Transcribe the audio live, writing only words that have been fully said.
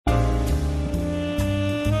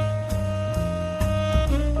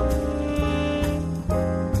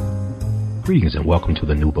Greetings and welcome to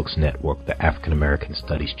the New Books Network, the African American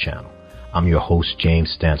Studies channel. I'm your host,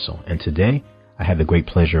 James Stansel, and today I have the great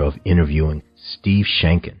pleasure of interviewing Steve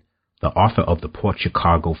Sheinkin, the author of the Port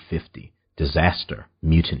Chicago 50, Disaster,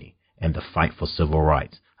 Mutiny, and the Fight for Civil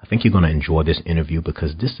Rights. I think you're going to enjoy this interview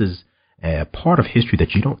because this is a part of history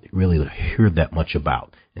that you don't really hear that much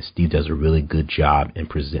about, and Steve does a really good job in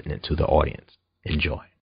presenting it to the audience. Enjoy.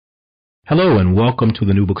 Hello and welcome to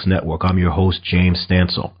the New Books Network. I'm your host, James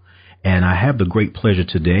Stansel. And I have the great pleasure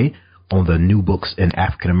today on the New Books in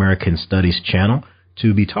African American Studies channel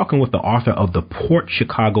to be talking with the author of the Port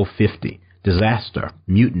Chicago 50, Disaster,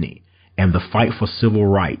 Mutiny, and the Fight for Civil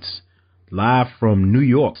Rights, live from New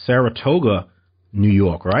York, Saratoga, New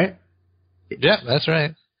York, right? Yeah, that's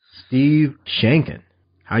right. Steve Sheinkin.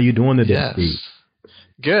 How you doing today, yes. Steve?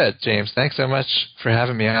 Good, James. Thanks so much for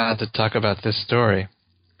having me on to talk about this story.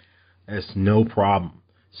 It's no problem.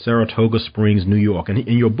 Saratoga Springs, New York. And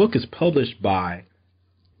your book is published by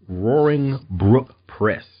Roaring Brook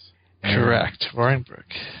Press. Correct. Roaring Brook.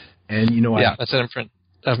 And, you know, that's an imprint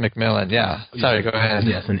of Macmillan. Yeah. Sorry, go ahead.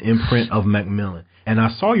 Yes, an imprint of Macmillan. And I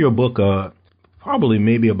saw your book probably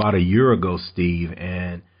maybe about a year ago, Steve,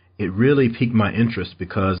 and it really piqued my interest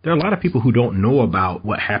because there are a lot of people who don't know about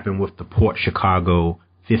what happened with the Port Chicago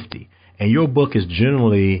 50. And your book is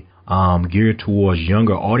generally geared towards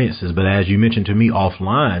younger audiences, but as you mentioned to me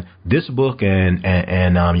offline, this book and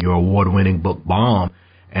your award-winning book Bomb,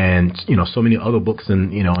 and so many other books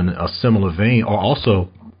in a similar vein are also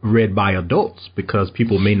read by adults because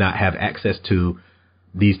people may not have access to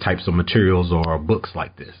these types of materials or books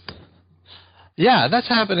like this. Yeah, that's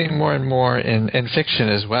happening more and more in fiction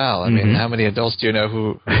as well. I mean, how many adults do you know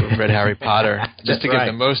who read Harry Potter? Just to give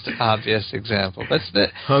the most obvious example. That's the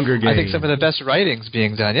Hunger Games. I think some of the best writings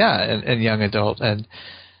being done, in young adult. And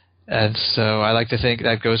so I like to think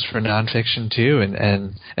that goes for nonfiction too.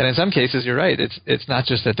 And in some cases, you're right. It's not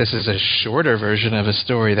just that this is a shorter version of a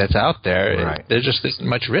story that's out there. Right. There just isn't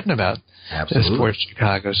much written about this Port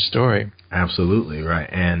Chicago story. Absolutely, right.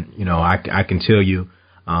 And, I can tell you,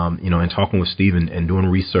 in talking with Steve and doing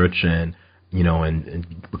research and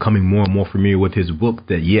becoming more and more familiar with his book,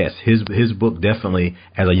 that yes, his book definitely,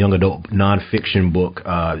 as a young adult nonfiction book,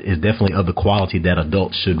 is definitely of the quality that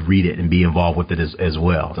adults should read it and be involved with it as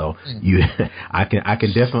well. So I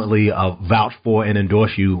can definitely vouch for and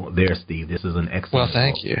endorse you there, Steve. This is an excellent Well,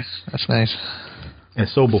 thank book. you. That's nice. And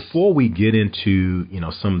so before we get into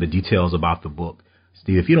some of the details about the book,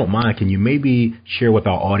 Steve, if you don't mind, can you maybe share with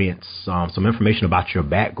our audience some information about your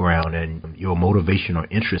background and your motivation or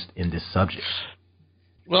interest in this subject?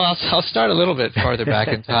 Well, I'll start a little bit farther back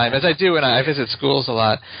in time, as I do when I visit schools a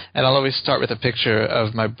lot, and I'll always start with a picture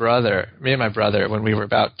of me and my brother, when we were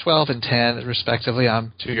about 12 and 10, respectively.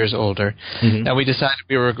 I'm 2 years older, and we decided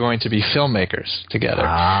we were going to be filmmakers together.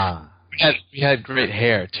 We had great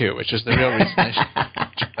hair, too, which was the real reason.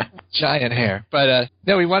 Giant hair. But,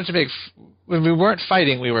 we wanted to make... When we weren't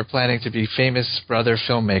fighting, we were planning to be famous brother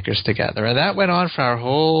filmmakers together. And that went on for our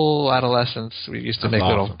whole adolescence. We used to make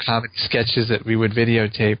little comedy sketches that we would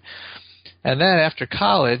videotape. And then after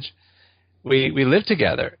college, we lived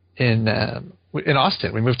together in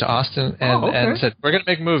Austin. We moved to Austin and said, we're going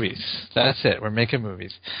to make movies. That's it. We're making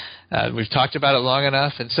movies. We've talked about it long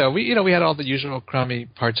enough. And so we had all the usual crummy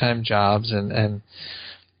part-time jobs and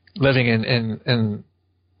living in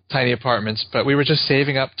tiny apartments, but we were just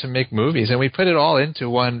saving up to make movies, and we put it all into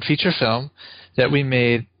one feature film that we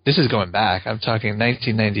made. This is going back. I'm talking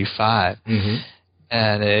 1995,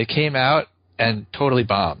 and it came out and totally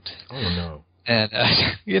bombed. Oh no! And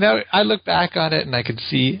I look back on it and I could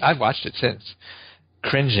see. I've watched it since,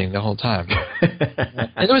 cringing the whole time.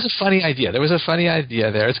 And there was a funny idea.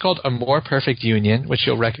 There. It's called A More Perfect Union, which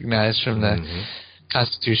you'll recognize from the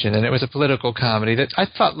Constitution, and it was a political comedy that I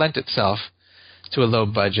thought lent itself to a low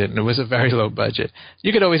budget, and it was a very low budget.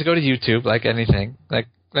 You could always go to YouTube, like anything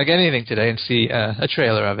today, and see a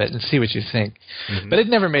trailer of it and see what you think. But it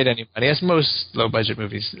never made any money, as most low-budget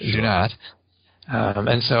movies do not.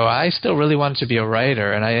 And so I still really wanted to be a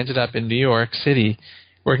writer, and I ended up in New York City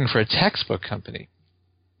working for a textbook company.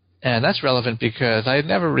 And that's relevant because I had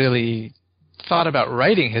never really thought about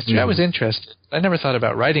writing history. I was interested. I never thought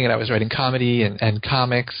about writing it. I was writing comedy and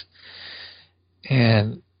comics.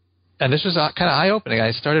 And this was kind of eye-opening. I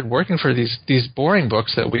started working for these boring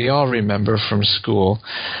books that we all remember from school.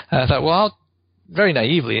 And I thought, well, very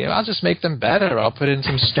naively, I'll just make them better. I'll put in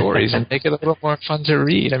some stories and make it a little more fun to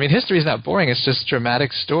read. I mean, history is not boring. It's just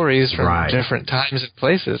dramatic stories from different times and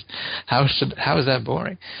places. How is that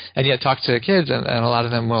boring? And yet talk to kids, and a lot of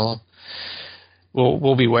them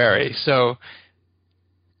will be wary. So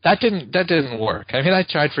that didn't work. I mean, I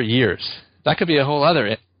tried for years. That could be a whole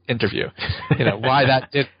other interview. Why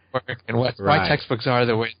that didn't work and why textbooks are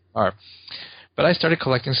the way they are. But I started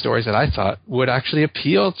collecting stories that I thought would actually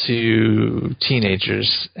appeal to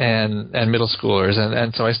teenagers and middle schoolers.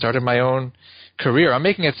 And so I started my own career. I'm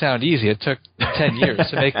making it sound easy. It took 10 years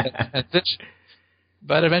to make that transition.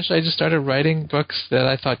 But eventually I just started writing books that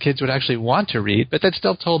I thought kids would actually want to read, but that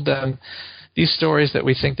still told them these stories that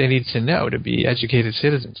we think they need to know to be educated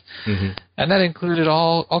citizens. Mm-hmm. And that included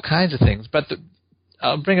all kinds of things. But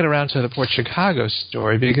I'll bring it around to the Port Chicago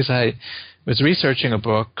story because I was researching a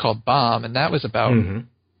book called Bomb, and that was about it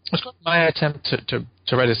was my attempt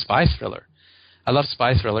to write a spy thriller. I love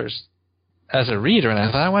spy thrillers as a reader, and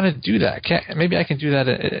I thought I want to do that. Maybe I can do that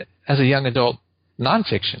as a young adult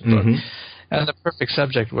nonfiction book. Mm-hmm. And the perfect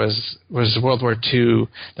subject was World War II,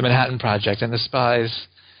 the Manhattan Project, and the spies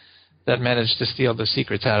that managed to steal the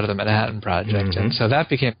secrets out of the Manhattan Project. Mm-hmm. And so that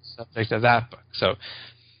became the subject of that book. So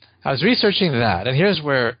I was researching that, and here's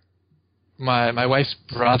where my wife's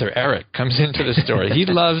brother, Eric, comes into the story. He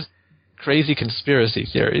loves crazy conspiracy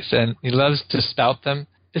theories, and he loves to spout them.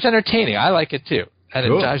 It's entertaining. I like it, too. And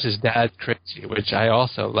It drives his dad crazy, which I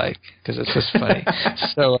also like because it's just funny.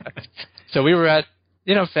 So we were at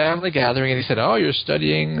family gathering, and he said, "Oh, you're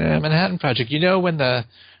studying Manhattan Project. You know when the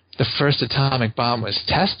first atomic bomb was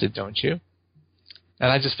tested, don't you?"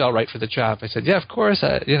 And I just fell right for the trap. I said, "Yeah, of course.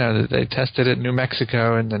 They tested it in New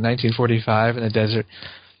Mexico in 1945 in the desert."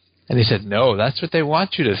 And he said, "No, that's what they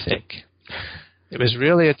want you to think. It was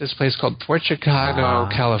really at this place called Port Chicago,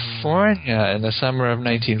 California, in the summer of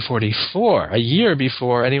 1944, a year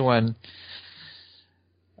before any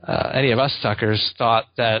of us suckers thought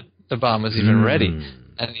that the bomb was even ready."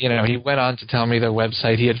 And, he went on to tell me the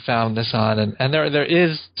website he had found this on. And there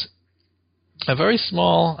is a very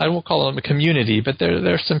small, I won't call them a community, but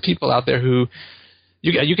there are some people out there who,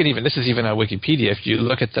 you can even, this is even on Wikipedia, if you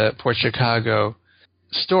look at the Port Chicago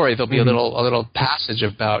story, there'll be a little passage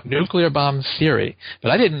about nuclear bomb theory.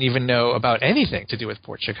 But I didn't even know about anything to do with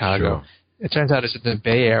Port Chicago. Sure. It turns out it's in the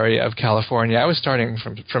Bay Area of California. I was starting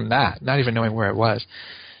from that, not even knowing where it was.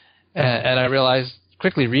 And I realized,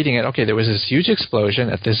 quickly reading it, okay, there was this huge explosion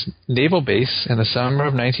at this naval base in the summer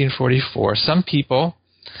of 1944. Some people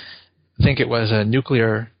think it was a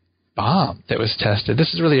nuclear bomb that was tested.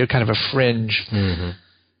 This is really a kind of a fringe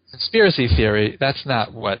conspiracy theory. That's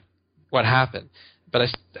not what happened. But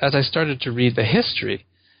as I started to read the history,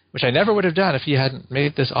 which I never would have done if he hadn't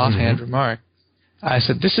made this offhand remark, I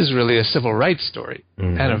said, this is really a civil rights story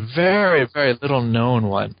and a very, very little known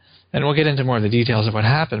one. And we'll get into more of the details of what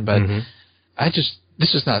happened, but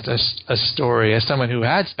this is not a story. As someone who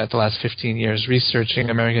had spent the last 15 years researching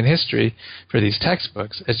American history for these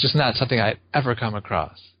textbooks, it's just not something I'd ever come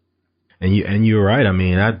across. And you're right. I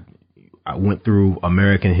mean, I went through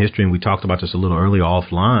American history, and we talked about this a little earlier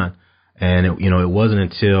offline. And it wasn't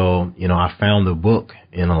until I found the book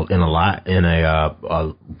in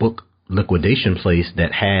a book liquidation place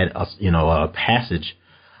that had a passage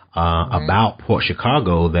about Port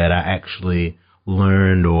Chicago that I actually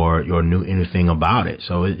learned or knew anything about it.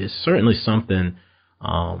 So it's certainly something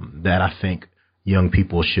that I think young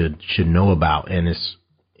people should know about. And it's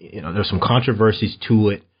there's some controversies to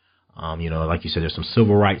it. Like you said, there's some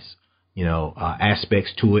civil rights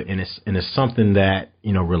aspects to it, and it's something that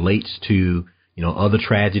relates to other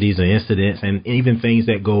tragedies and incidents and even things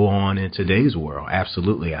that go on in today's world.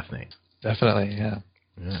 Absolutely, I think. Definitely, yeah.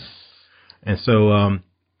 And so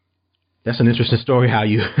that's an interesting story how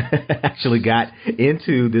you actually got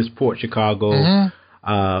into this Port Chicago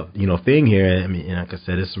thing here. I mean, like I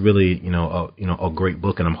said, it's really a great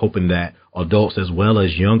book, and I'm hoping that adults as well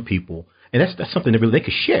as young people. And that's something that really they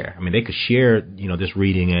could share. I mean, they could share, this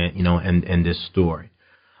reading and this story.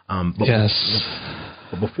 Yes.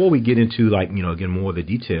 But before we get into again, more of the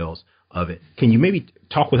details of it, can you maybe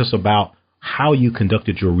talk with us about how you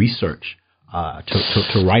conducted your research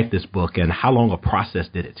to write this book, and how long a process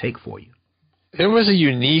did it take for you? It was a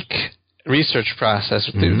unique research process.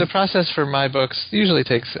 The process for my books usually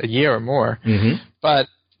takes a year or more, but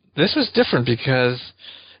this was different because,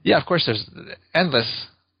 of course, there's endless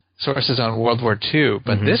sources on World War II,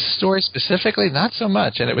 but this story specifically, not so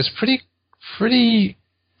much. And it was pretty,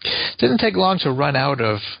 didn't take long to run out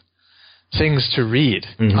of things to read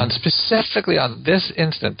specifically on this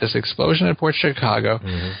instant, this explosion at Port Chicago,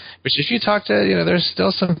 which if you talk to, there's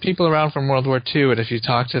still some people around from World War II, and if you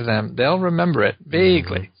talk to them, they'll remember it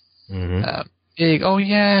vaguely. Oh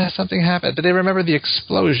yeah, something happened. But they remember the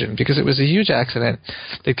explosion because it was a huge accident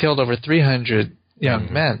that killed over 300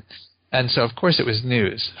 young men. And so, of course, it was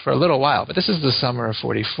news for a little while. But this is the summer of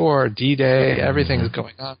 44, D-Day, everything's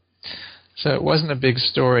going on. So it wasn't a big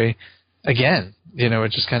story. Again,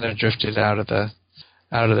 it just kind of drifted out of the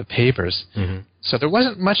out of the papers. Mm-hmm. So there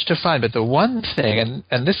wasn't much to find, but the one thing,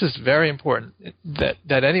 and this is very important,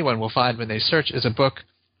 that anyone will find when they search, is a book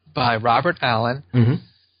by Robert Allen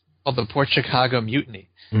called The Port Chicago Mutiny.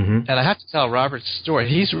 And I have to tell Robert's story.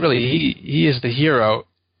 He's really, he is the hero,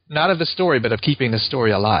 not of the story, but of keeping the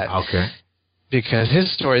story alive. Okay. Because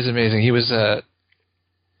his story is amazing. He was a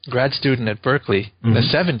grad student at Berkeley in the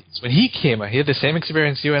 70s. When he came, he had the same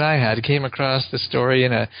experience you and I had. He came across the story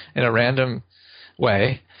in a random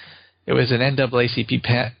way. It was an NAACP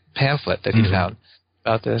pamphlet that he found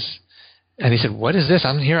about this. And he said, what is this?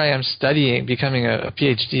 Here I am studying, becoming a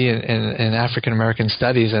PhD in African-American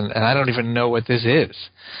studies, and I don't even know what this is,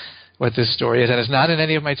 what this story is. And it's not in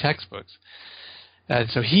any of my textbooks. And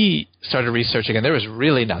so he started researching, and there was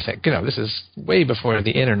really nothing. This is way before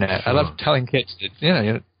the Internet. I love telling kids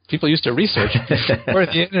that, people used to research before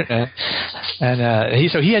the Internet.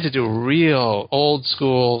 And so he had to do real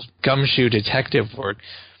old-school gumshoe detective work.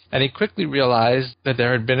 And he quickly realized that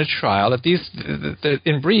there had been a trial, that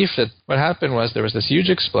in brief, that what happened was there was this huge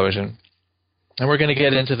explosion, and we're going to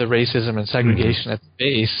get into the racism and segregation at the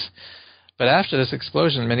base. But after this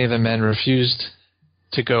explosion, many of the men refused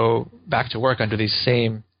to go back to work under these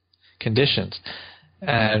same conditions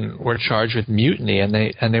and were charged with mutiny,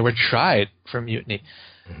 and they were tried for mutiny.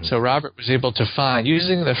 So Robert was able to find,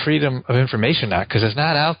 using the Freedom of Information Act, because it's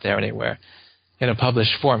not out there anywhere in a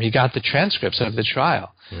published form, he got the transcripts of the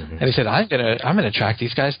trial. And he said, I'm gonna track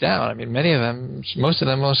these guys down. I mean, many of them, most of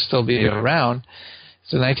them will still be around.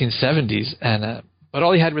 It's the 1970s, but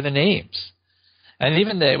all he had were the names. And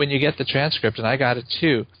even when you get the transcript, and I got it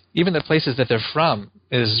too, even the places that they're from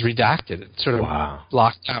is redacted. It's sort of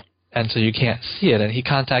blocked out, and so you can't see it. And he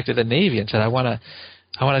contacted the Navy and said, I want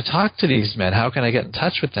to talk to these men. How can I get in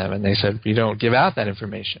touch with them? And they said, we don't give out that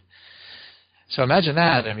information. So imagine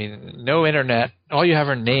that. I mean, no Internet. All you have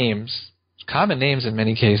are names, common names in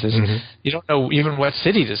many cases. You don't know even what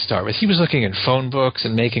city to start with. He was looking in phone books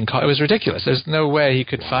and making calls. It was ridiculous. There's no way he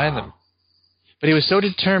could find them. But he was so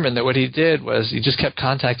determined that what he did was he just kept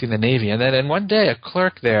contacting the Navy. And then one day a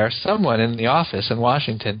clerk there, someone in the office in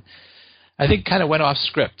Washington, I think kind of went off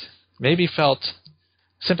script, maybe felt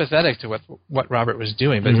sympathetic to what Robert was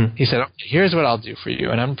doing. But he said, okay, here's what I'll do for you,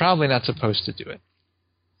 and I'm probably not supposed to do it.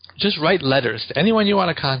 Just write letters to anyone you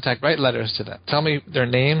want to contact. Write letters to them. Tell me their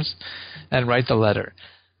names and write the letter.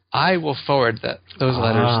 I will forward those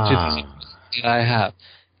letters to the people that I have.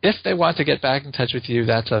 If they want to get back in touch with you,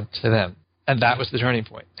 that's up to them. And that was the turning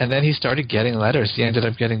point. And then he started getting letters. He ended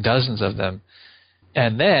up getting dozens of them.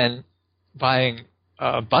 And then buying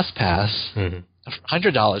a bus pass,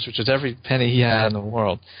 $100, which was every penny he had in the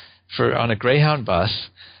world, on a Greyhound bus.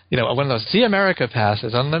 One of those See America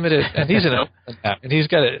passes, unlimited, and he's in Oakland now, and he's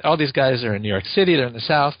got it. All these guys are in New York City, they're in the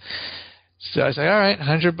South. So I said, all right,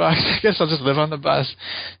 $100, I guess I'll just live on the bus.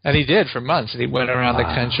 And he did for months, and he went around the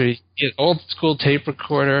country. He had an old school tape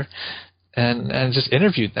recorder and just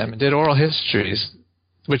interviewed them and did oral histories,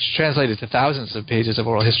 which translated to thousands of pages of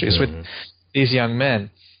oral histories with these young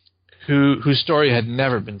men whose story had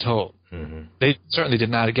never been told. They certainly did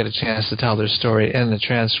not get a chance to tell their story in the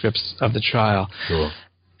transcripts of the trial.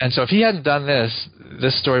 And so if he hadn't done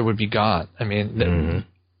this story would be gone. I mean,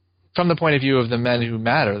 from the point of view of the men who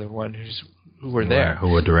matter, the ones who were there. Who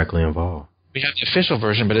were directly involved. We have the official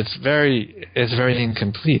version, but it's very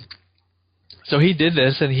incomplete. So he did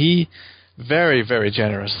this, and he very, very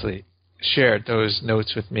generously shared those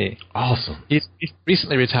notes with me. Awesome. He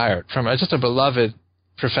recently retired from just a beloved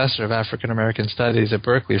professor of African American studies at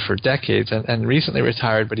Berkeley for decades, and recently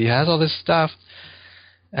retired, but he has all this stuff.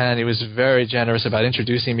 And he was very generous about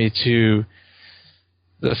introducing me to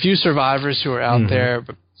the few survivors who are out there,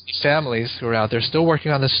 but families who are out there still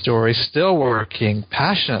working on the story, still working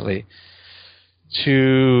passionately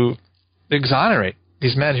to exonerate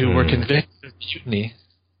these men who were convicted of mutiny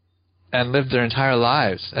and lived their entire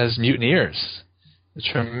lives as mutineers. A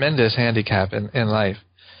tremendous handicap in life.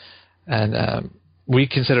 And we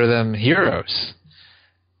consider them heroes.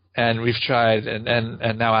 And we've tried,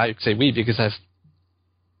 and now I say we because I've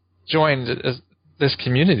joined this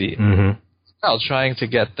community, trying to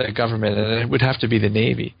get the government, and it would have to be the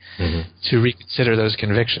Navy, to reconsider those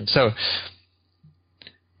convictions. So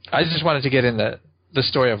I just wanted to get in the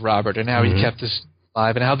story of Robert and how he kept this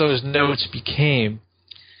alive, and how those notes became,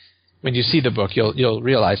 when you see the book, you'll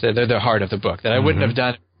realize that they're the heart of the book, that I wouldn't have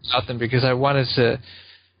done without them, because I wanted to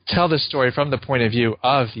tell the story from the point of view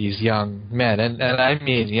of these young men, and I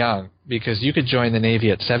mean young, because you could join the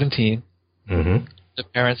Navy at 17, the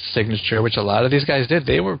parents' signature, which a lot of these guys did.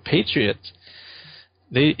 They were patriots.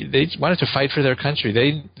 They wanted to fight for their country.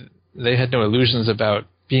 They had no illusions about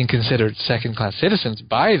being considered second-class citizens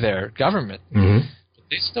by their government.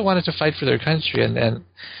 They still wanted to fight for their country,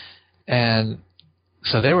 and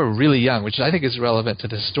so they were really young, which I think is relevant to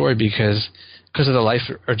this story because of the life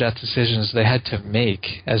or death decisions they had to make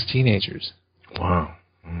as teenagers. Wow.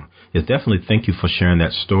 Yes, definitely. Thank you for sharing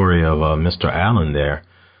that story of Mr. Allen there,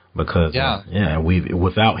 because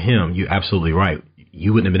without him, you're absolutely right.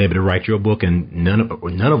 You wouldn't have been able to write your book, and none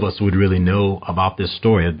of us would really know about this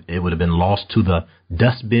story. It would have been lost to the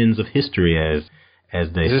dustbins of history, as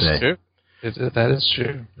they say. That is true. That is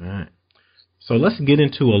true. All right. So let's get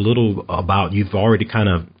into a little about. You've already kind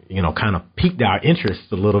of piqued our interest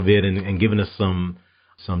a little bit and given us some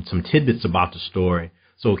tidbits about the story.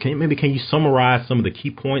 So can you summarize some of the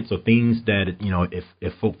key points or things that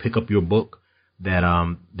if folk pick up your book that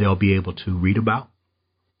they'll be able to read about?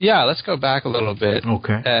 Yeah, let's go back a little bit,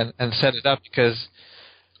 okay, and set it up, because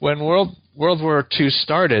when World War II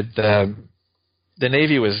started, the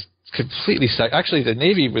Navy was completely actually the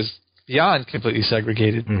Navy was beyond completely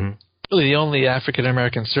segregated. Mm-hmm. Really, the only African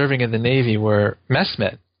Americans serving in the Navy were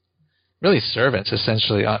messmen, really servants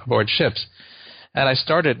essentially aboard ships. And I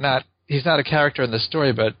started he's not a character in the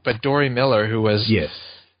story, but Dory Miller, who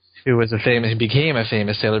became a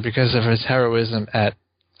famous sailor because of his heroism at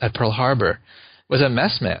Pearl Harbor, was a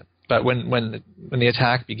messman. But when the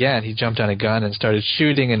attack began, he jumped on a gun and started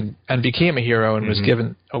shooting and became a hero and was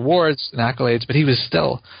given awards and accolades, but he was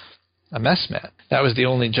still a messman. That was the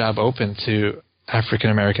only job open to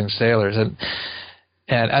African-American sailors. And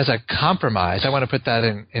as a compromise, I want to put that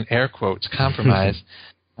in air quotes, compromise,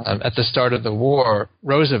 at the start of the war,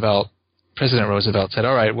 President Roosevelt said,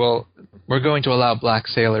 all right, well, we're going to allow black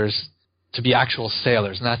sailors to be actual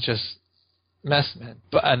sailors, not just messmen.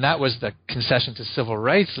 And that was the concession to civil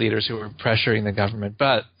rights leaders who were pressuring the government,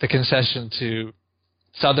 but the concession to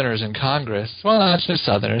Southerners in Congress, well, not just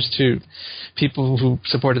Southerners, to people who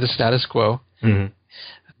supported the status quo,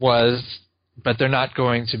 was, but they're not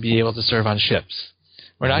going to be able to serve on ships.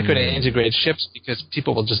 We're not going to integrate ships because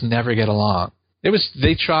people will just never get along.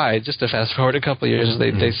 They tried, just to fast forward a couple of years,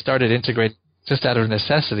 they started integrating just out of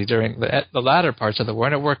necessity during the latter parts of the war,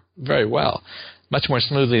 and it worked very well, much more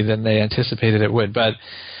smoothly than they anticipated it would. But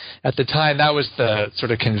at the time, that was the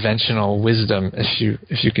sort of conventional wisdom,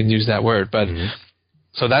 if you can use that word. But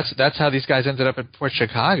so that's how these guys ended up at Port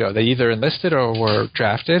Chicago. They either enlisted or were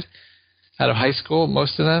drafted out of high school,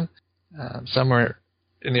 most of them. Some were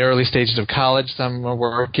in the early stages of college, some were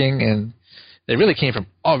working, and they really came from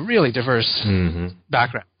all really diverse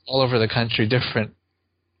backgrounds all over the country, different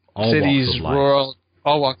cities, rural,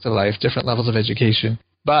 all walks of life, different levels of education.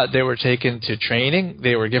 But they were taken to training.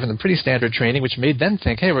 They were given pretty standard training, which made them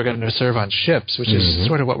think, hey, we're going to serve on ships, which is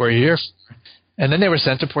sort of what we're here for. And then they were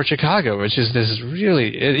sent to Port Chicago, which is this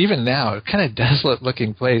really, even now, kind of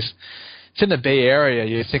desolate-looking place. It's in the Bay Area.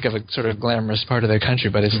 You think of a sort of glamorous part of the country,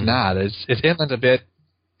 but it's not. It's inland a bit,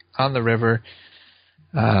 on the river,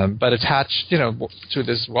 but attached, to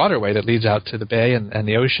this waterway that leads out to the bay and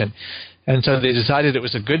the ocean. And so they decided it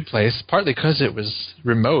was a good place, partly because it was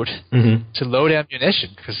remote, to load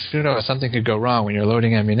ammunition, because who knows, something could go wrong when you're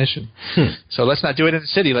loading ammunition. So let's not do it in the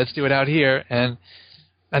city, let's do it out here.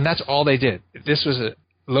 And that's all they did. This was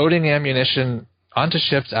loading ammunition onto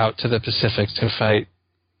ships out to the Pacific to fight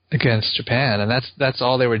against Japan, and that's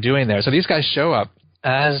all they were doing there. So these guys show up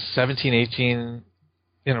as 17, 18,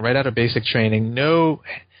 right out of basic training.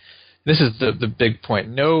 This is the big point,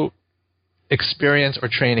 no experience or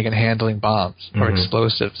training in handling bombs or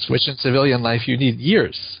explosives, which in civilian life you need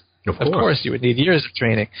years. Of course you would need years of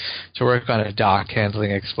training to work on a dock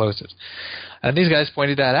handling explosives. And these guys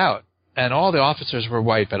pointed that out. And all the officers were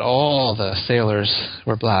white, but all the sailors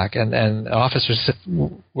were black. And officers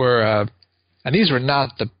were, and these were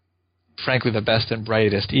not frankly the best and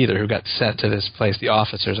brightest either who got sent to this place, the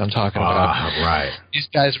officers I'm talking about. Right. These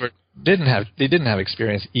guys didn't have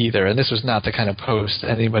experience either, and this was not the kind of post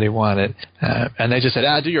anybody wanted. And they just said,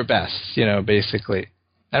 do your best, basically.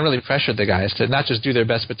 And really pressured the guys to not just do their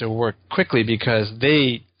best, but to work quickly, because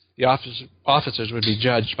the officers would be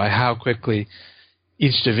judged by how quickly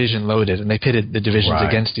each division loaded, and they pitted the divisions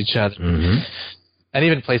against each other. And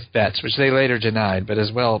even placed bets, which they later denied, but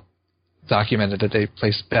as well documented that they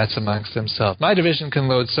placed bets amongst themselves. My division can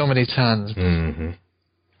load so many tons.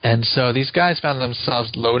 And so these guys found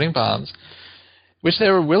themselves loading bombs, which they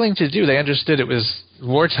were willing to do. They understood it was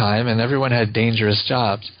wartime and everyone had dangerous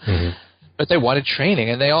jobs. But they wanted training,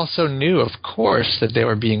 and they also knew, of course, that they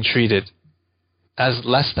were being treated as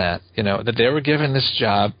less than, that they were given this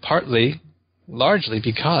job largely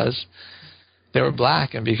because they were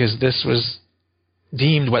black and because this was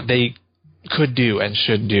deemed what they could do and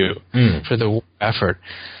should do for the war effort.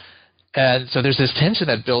 And so there's this tension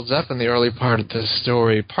that builds up in the early part of the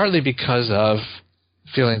story, partly because of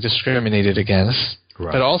feeling discriminated against,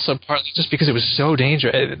 right. but also partly just because it was so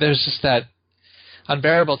dangerous. There's just that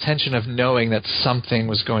unbearable tension of knowing that something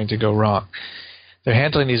was going to go wrong. They're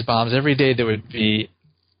handling these bombs. Every day there would be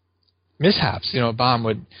mishaps. A bomb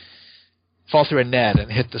would fall through a net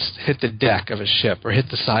and hit the deck of a ship or hit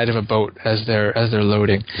the side of a boat as they're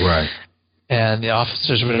loading. Right. And the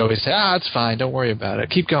officers would always say, it's fine, don't worry about it.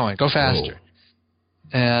 Keep going, go faster.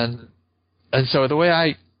 And so the way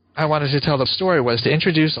I wanted to tell the story was to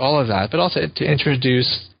introduce all of that, but also to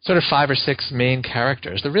introduce sort of 5 or 6 main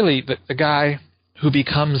characters. The guy who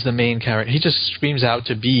becomes the main character, he just screams out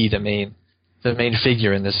to be the main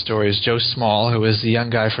figure in this story is Joe Small, who is the young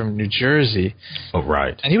guy from New Jersey. Oh,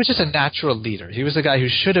 right. And he was just a natural leader. He was the guy who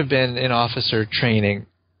should have been in officer training,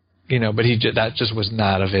 but that just was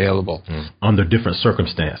not available. Under different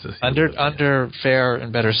circumstances. Under fair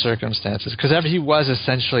and better circumstances. Because he was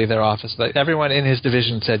essentially their officer. Like, everyone in his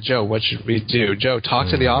division said, Joe, what should we do? Joe, talk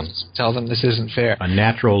to the officer. Tell them this isn't fair. A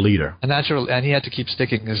natural leader. And he had to keep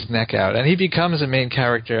sticking his neck out. And he becomes a main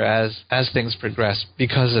character as things progress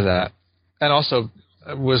because of that. And also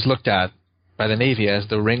was looked at by the Navy as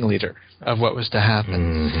the ringleader of what was to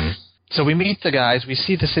happen. So we meet the guys. We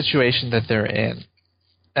see the situation that they're in.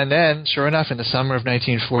 And then, sure enough, in the summer of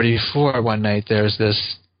 1944, one night, there's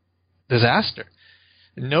this disaster.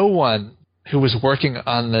 No one who was working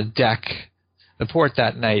on the deck, the port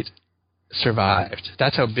that night, survived.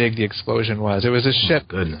 That's how big the explosion was. It was a ship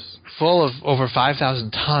full of over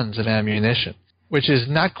 5,000 tons of ammunition, which is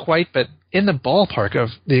not quite, but in the ballpark of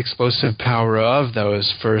the explosive power of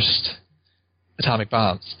those first atomic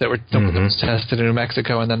bombs that were tested in New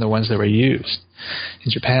Mexico and then the ones that were used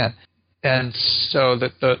in Japan. And so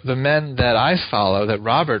the men that I follow, that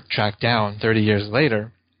Robert tracked down 30 years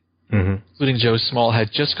later, including Joe Small, had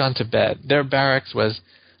just gone to bed. Their barracks was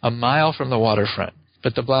a mile from the waterfront,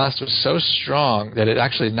 but the blast was so strong that it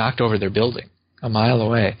actually knocked over their building a mile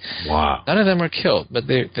away. Wow. None of them were killed, but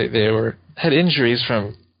they had injuries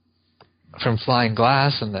from flying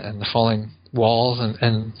glass and the falling walls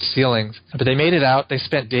and ceilings. But they made it out. They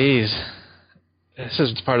spent days. This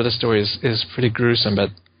is part of the story is pretty gruesome,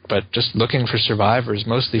 but just looking for survivors,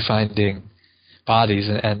 mostly finding bodies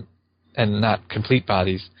and not complete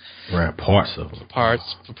bodies. Right, parts of them.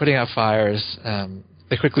 Parts, putting out fires.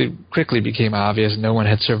 They quickly became obvious. No one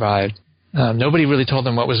had survived. Nobody really told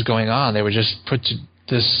them what was going on. They were just put to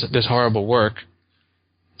this horrible work.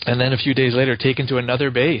 And then a few days later, taken to another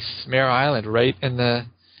base, Mare Island, right in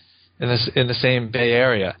the same Bay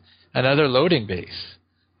Area, another loading base,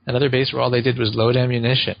 another base where all they did was load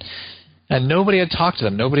ammunition, and nobody had talked to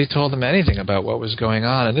them. Nobody told them anything about what was going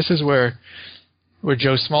on. And this is where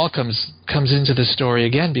Joe Small comes into the story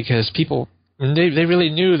again, because people they really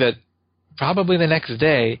knew that probably the next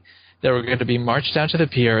day they were going to be marched down to the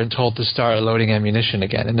pier and told to start loading ammunition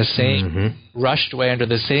again in the same rushed way under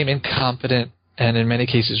the same incompetent and in many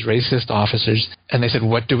cases racist officers. And they said,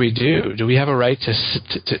 what do we do? Do we have a right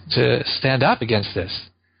to stand up against this?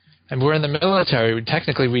 And we're in the military.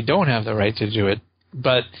 Technically, we don't have the right to do it.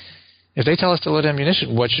 But if they tell us to load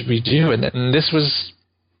ammunition, what should we do? And this was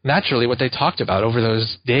naturally what they talked about over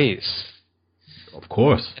those days. Of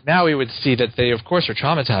course. And now we would see that they, of course, were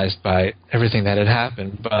traumatized by everything that had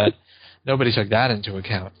happened, but nobody took that into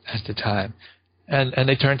account at the time. And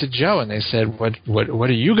they turned to Joe and they said, what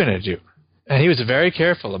are you going to do? And he was very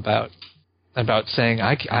careful about saying,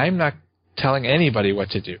 I'm not telling anybody what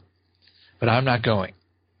to do, but I'm not going.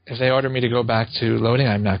 If they order me to go back to loading,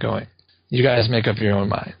 I'm not going. You guys make up your own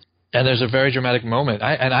mind. And there's a very dramatic moment,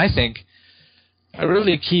 I think a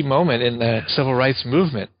really key moment in the civil rights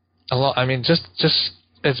movement. Just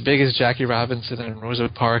as big as Jackie Robinson and Rosa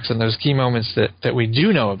Parks and those key moments that we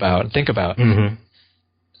do know about and think about.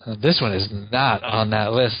 This one is not on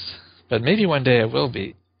that list, but maybe one day it will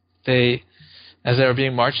be. As they were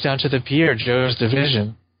being marched down to the pier, Joe's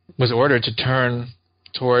division was ordered to turn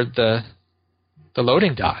toward the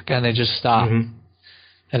loading dock, and they just stopped.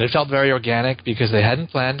 And it felt very organic because they hadn't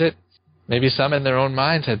planned it. Maybe some in their own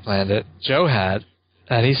minds had planned it. Joe had,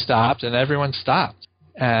 and he stopped, and everyone stopped.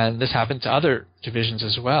 And this happened to other divisions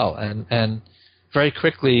as well. And very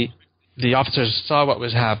quickly, the officers saw what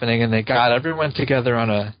was happening, and they got everyone together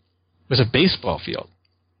it was a baseball field.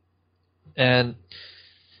 And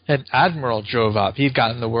an admiral drove up. He'd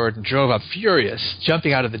gotten the word and drove up furious,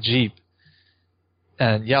 jumping out of the Jeep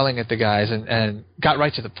and yelling at the guys and got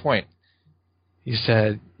right to the point. He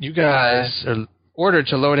said, you guys are ordered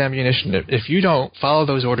to load ammunition. If you don't follow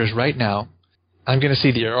those orders right now, I'm going to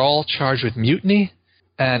see that you're all charged with mutiny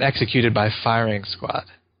and executed by firing squad.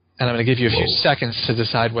 And I'm going to give you a few seconds to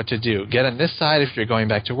decide what to do. Get on this side if you're going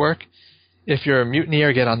back to work. If you're a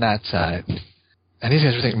mutineer, get on that side. And these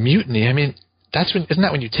guys were thinking, mutiny? I mean, isn't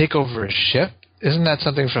that when you take over a ship? Isn't that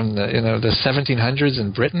something from the 1700s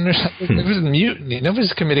in Britain or something? It was a mutiny.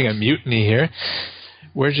 Nobody's committing a mutiny here.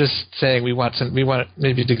 We're just saying we want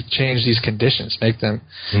maybe to change these conditions, make them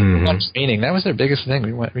we want training. That was their biggest thing.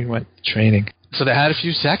 We want training. So they had a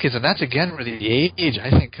few seconds, and that's again where the age I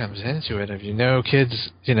think comes into it. If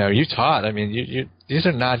kids, you taught. I mean, these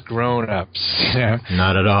are not grown ups.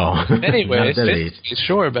 Not at all. Anyway, not at that age.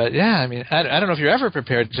 Sure, but yeah, I mean, I don't know if you're ever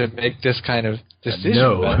prepared to make this kind of decision.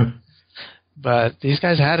 No. But these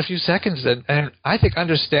guys had a few seconds, and I think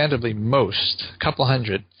understandably a couple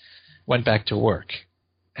hundred, went back to work.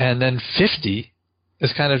 And then 50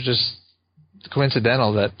 is kind of just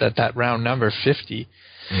coincidental that round number 50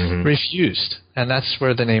 refused. And that's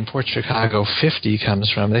where the name Port Chicago 50 comes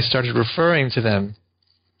from. They started referring to them.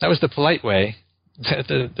 That was the polite way that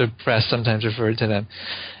the press sometimes referred to them.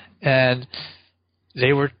 And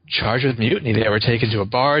they were charged with mutiny. They were taken to a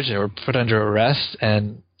barge. They were put under arrest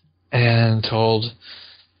and told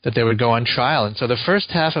that they would go on trial. And so the first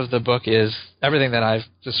half of the book is everything that I've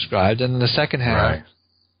described, and the second half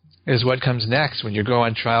is what comes next when you go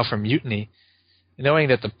on trial for mutiny, knowing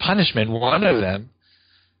that the punishment, one of them,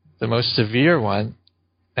 the most severe one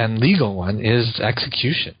and legal one, is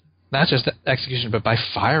execution. Not just execution, but by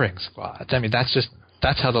firing squads. I mean,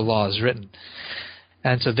 that's how the law is written.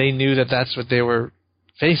 And so they knew that that's what they were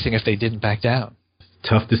facing if they didn't back down.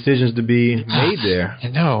 Tough decisions to be made there. I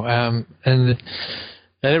know. And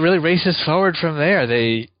it really races forward from there.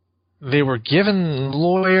 They were given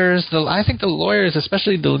lawyers. I think the lawyers,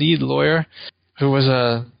 especially the lead lawyer, who was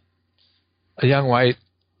a young white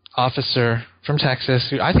officer from Texas,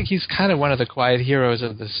 who I think he's kind of one of the quiet heroes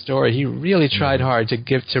of the story. He really tried hard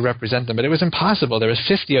to represent them, but it was impossible. There was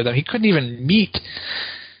 50 of them. He couldn't even meet.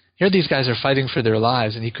 Here these guys are fighting for their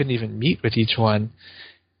lives, and he couldn't even meet with each one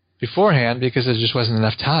beforehand because there just wasn't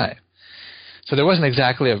enough time. So there wasn't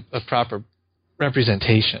exactly a proper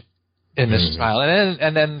representation in this trial.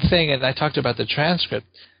 And I talked about the transcript,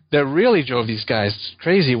 that really drove these guys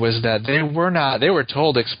crazy was that they were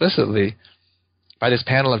told explicitly by this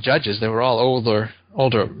panel of judges, they were all older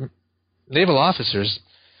naval officers,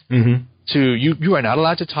 you are not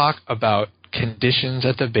allowed to talk about conditions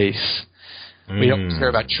at the base. We don't care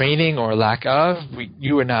about training or lack of.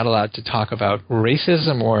 You are not allowed to talk about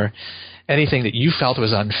racism or anything that you felt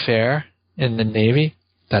was unfair in the Navy.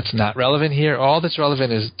 That's not relevant here. All that's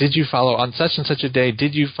relevant is, did you follow on such and such a day,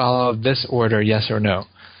 did you follow this order, yes or no?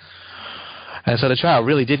 And so the trial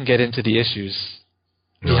really didn't get into the issues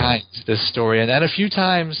behind this story. And then a few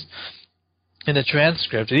times in the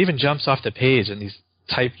transcript, it even jumps off the page in these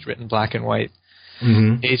typed, written black and white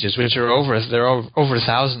pages, which are over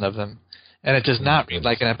 1,000 of them. And it does not read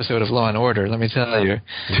like an episode of Law and Order, let me tell you.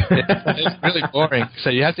 It's really boring. So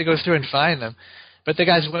you have to go through and find them. But the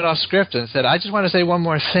guys went off script and said, I just want to say one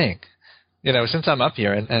more thing, since I'm up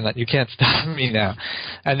here and you can't stop me now.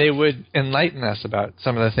 And they would enlighten us about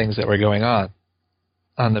some of the things that were going on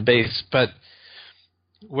the base. But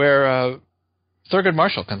where Thurgood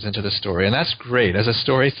Marshall comes into the story, and that's great. As a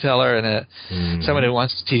storyteller and someone who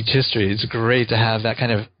wants to teach history, it's great to have that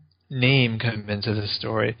kind of name come into the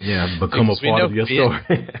story. Yeah, become a part of your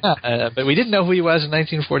story. But we didn't know who he was in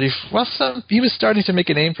 1940. Well, he was starting to make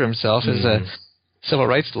a name for himself as a civil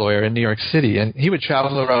rights lawyer in New York City, and he would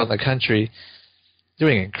travel around the country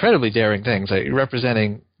doing incredibly daring things, like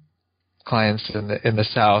representing clients in the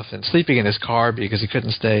South and sleeping in his car because he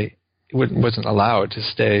couldn't stay, wasn't allowed to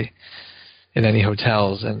stay in any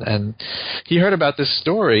hotels. And he heard about this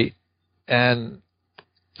story and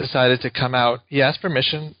decided to come out. He asked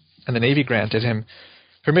permission, and the Navy granted him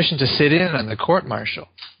permission to sit in on the court-martial.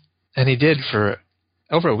 And he did for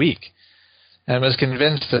over a week, and was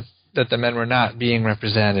convinced that the men were not being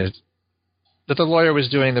represented, that the lawyer was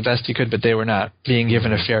doing the best he could, but they were not being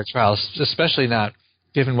given a fair trial, especially not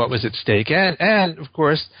given what was at stake. And of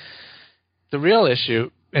course, the real issue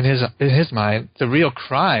in his mind, the real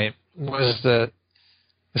crime was the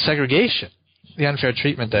segregation, the unfair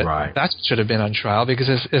treatment that's what should have been on trial, because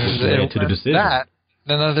if it was that,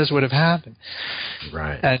 then none of this would have happened.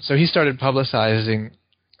 Right. And so he started publicizing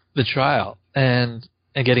the trial and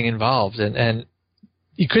getting involved, and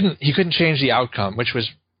he couldn't change the outcome, which was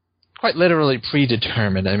quite literally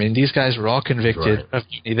predetermined. I mean, these guys were all convicted of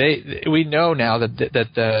mutiny. We know now that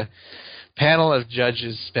the panel of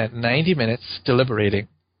judges spent 90 minutes deliberating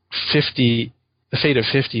the fate of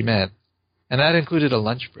 50 men, and that included a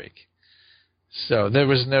lunch break. So there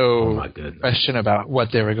was no question about what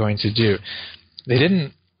they were going to do. They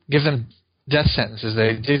didn't give them death sentences.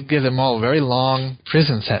 They did give them all very long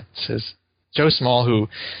prison sentences. Joe Small, who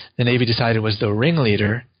the Navy decided was the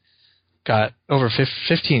ringleader got over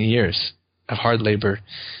 15 years of hard labor.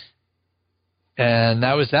 And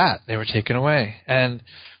that was that. They were taken away. And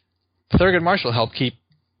Thurgood Marshall helped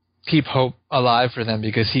keep hope alive for them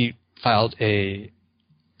because he filed an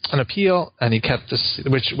appeal, and he kept this,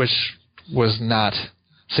 which was not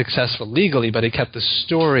successful legally, but he kept the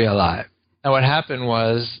story alive. And what happened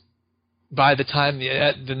was, by the time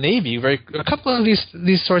the Navy, a couple of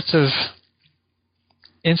these sorts of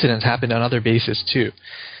incidents happened on other bases too.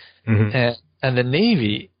 Mm-hmm. And the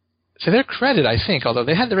Navy, to their credit, I think, although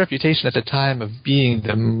they had the reputation at the time of being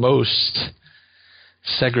the most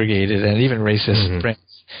segregated and even racist branch,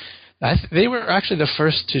 they were actually the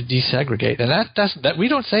first to desegregate. And that we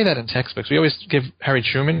don't say that in textbooks. We always give Harry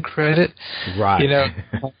Truman credit, right?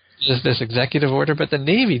 This executive order. But the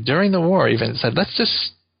Navy during the war even said, let's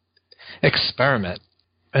just experiment.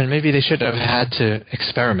 And maybe they should have had to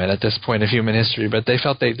experiment at this point of human history, but they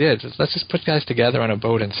felt they did. Let's just put guys together on a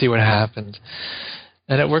boat and see what happened.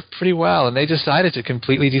 And it worked pretty well. And they decided to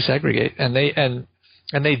completely desegregate. And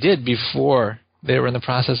they did before. They were in the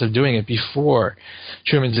process of doing it before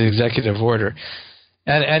Truman's executive order.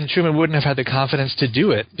 And Truman wouldn't have had the confidence to do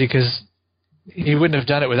it because he wouldn't have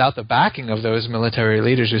done it without the backing of those military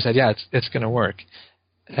leaders who said, yeah, it's going to work.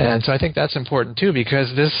 And so I think that's important too,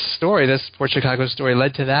 because this Port Chicago story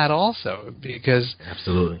led to that also, because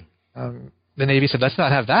absolutely the Navy said, let's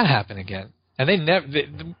not have that happen again. And they never,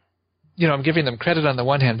 I'm giving them credit on the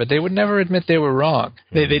one hand, but they would never admit they were wrong.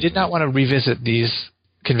 They did not want to revisit these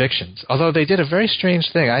convictions, although they did a very strange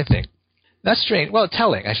thing, I think. Not strange, well,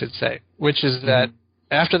 telling, I should say, which is that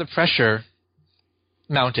after the pressure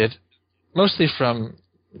mounted, mostly from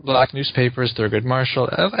black newspapers, Thurgood Marshall,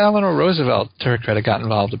 Eleanor Roosevelt, to her credit, got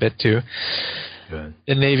involved a bit too. Good.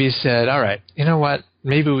 The Navy said, all right, you know what,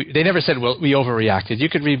 they never said, well, we overreacted. You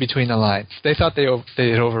could read between the lines. They thought they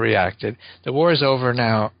had overreacted. The war is over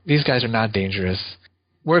now. These guys are not dangerous.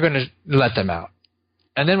 We're going to let them out.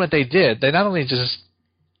 And then what they did, they not only just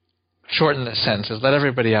shortened the sentences, let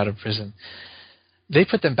everybody out of prison, they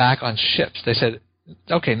put them back on ships. They said,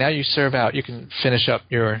 okay, now you serve out. You can finish up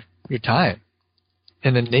your time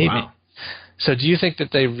in the Navy. Wow. So do you think that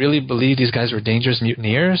they really believed these guys were dangerous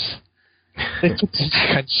mutineers? They took them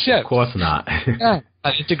back on ships. Of course not. Yeah,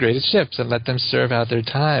 on integrated ships and let them serve out their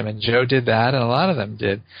time. And Joe did that, and a lot of them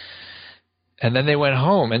did. And then they went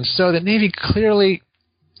home. And so the Navy clearly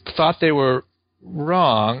thought they were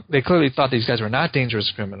wrong. They clearly thought these guys were not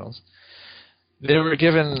dangerous criminals. They were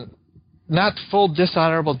given not full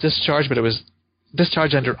dishonorable discharge, but it was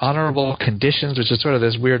discharge under honorable conditions, which is sort of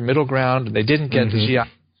this weird middle ground, and they didn't get the GI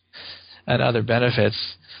and other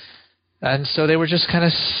benefits. And so they were just kind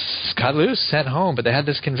of cut loose, sent home, but they had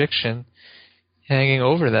this conviction hanging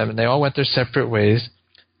over them, and they all went their separate ways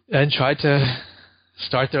and tried to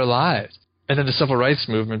start their lives. And then the civil rights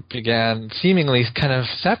movement began seemingly kind of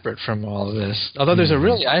separate from all of this. Although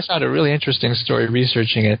I found a really interesting story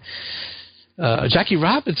researching it. Jackie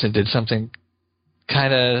Robinson did something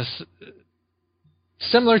kind of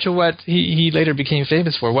similar to what he later became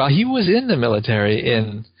famous for. While he was in the military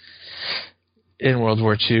in World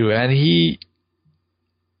War II, and he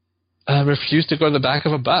refused to go to the back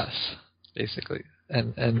of a bus, basically,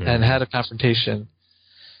 and had a confrontation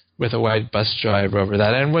with a white bus driver over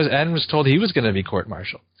that, and was told he was going to be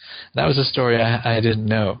court-martialed. That was a story I didn't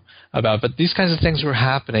know about, but these kinds of things were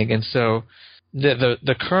happening, and so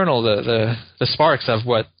the kernel, the sparks of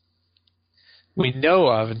what we know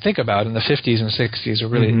of and think about in the 50s and 60s are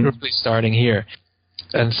really starting here.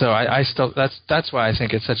 And so I still that's why I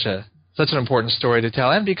think it's such an important story to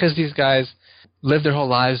tell, and because these guys lived their whole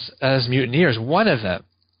lives as mutineers. One of them,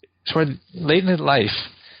 toward late in his life,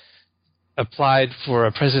 applied for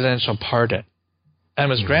a presidential pardon and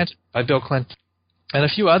was granted by Bill Clinton. And a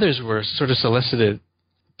few others were sort of solicited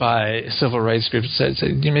by civil rights groups, said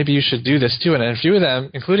maybe you should do this too. And a few of them,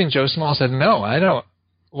 including Joe Small, said, no, I don't.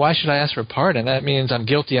 Why should I ask for a pardon? That means I'm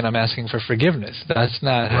guilty and I'm asking for forgiveness. That's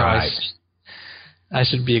not how I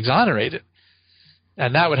should be exonerated.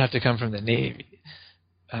 And that would have to come from the Navy,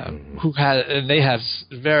 and they have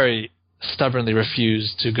very stubbornly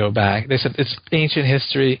refused to go back. They said it's ancient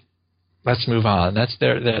history. Let's move on. That's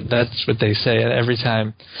that's what they say. And every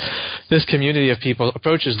time this community of people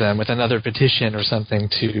approaches them with another petition or something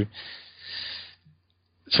to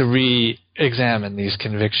re-examine these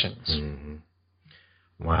convictions. Mm-hmm.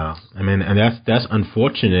 Wow. I mean, and that's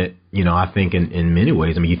unfortunate, I think in many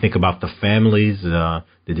ways. I mean, you think about the families, the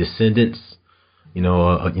descendants,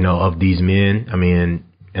 of these men. I mean,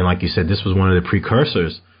 and like you said, this was one of the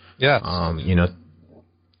precursors. Yeah.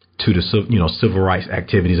 To the civil rights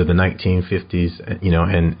activities of the 1950s,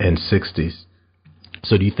 and 60s.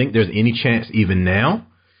 So do you think there's any chance even now,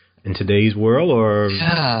 in today's world, or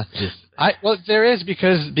yeah, well, there is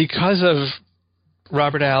because of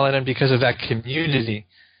Robert Allen and because of that community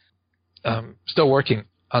still working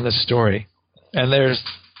on this story. And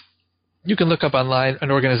you can look up online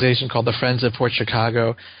an organization called the Friends of Port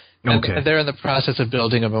Chicago, and they're in the process of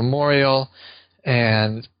building a memorial,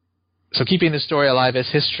 and so keeping the story alive as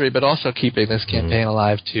history, but also keeping this campaign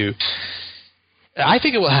alive too. I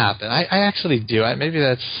think it will happen. I actually do. I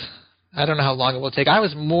don't know how long it will take. I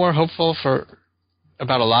was more hopeful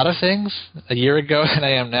about a lot of things a year ago than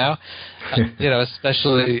I am now,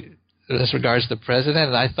 especially as regards the president.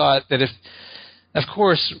 And I thought that of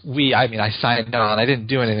course, I signed on. I didn't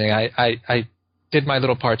do anything. I did my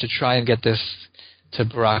little part to try and get this to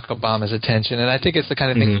Barack Obama's attention. And I think it's the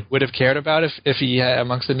kind of thing he would have cared about if he had,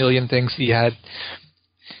 amongst a million things he had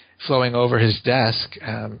flowing over his desk.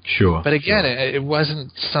 Sure. But again, it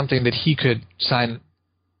wasn't something that he could sign.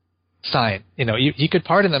 He could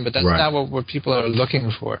pardon them, but that's not what people are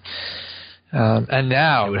looking for. And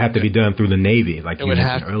now it would have to be done through the Navy, like you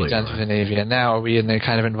mentioned earlier. It would have to be done through the Navy. And now are we in the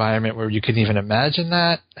kind of environment where you can even imagine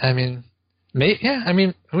that? I mean,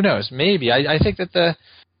 who knows? Maybe. I think that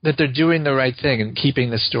they're doing the right thing and keeping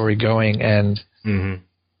the story going and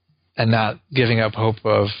not giving up hope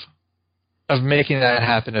of making that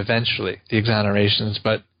happen eventually, the exonerations.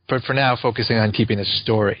 But for now, focusing on keeping the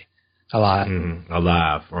story alive.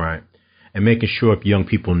 Alive, right. And making sure young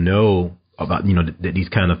people know about, that these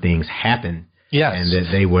kind of things happen. Yes. And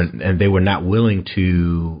that they were not willing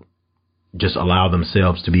to just allow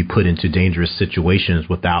themselves to be put into dangerous situations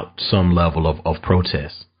without some level of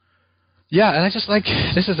protest. Yeah, and I just like,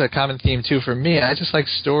 this is a common theme too for me. I just like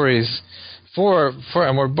stories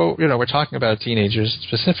and we're both, we're talking about teenagers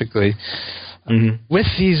specifically, with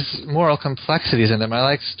these moral complexities in them. I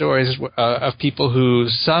like stories of people who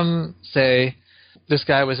some say this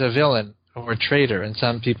guy was a villain or a traitor, and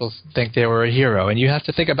some people think they were a hero. And you have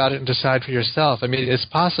to think about it and decide for yourself. I mean, it's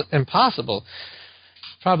impossible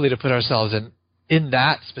probably to put ourselves in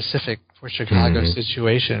that specific Port Chicago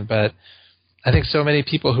situation, but I think so many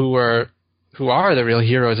people who are the real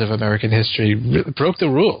heroes of American history broke the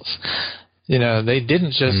rules. They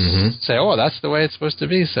didn't just say, "Oh, that's the way it's supposed to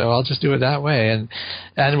be, so I'll just do it that way,"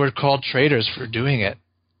 and we're called traitors for doing it.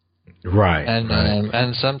 Right.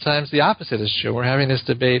 And sometimes the opposite is true. We're having this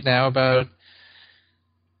debate now about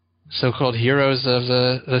so-called heroes of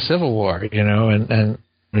the Civil War, and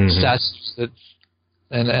statues that,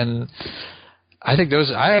 and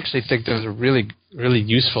I actually think those are really, really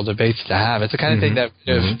useful debates to have. It's the kind of thing that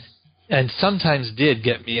and sometimes did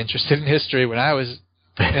get me interested in history when I was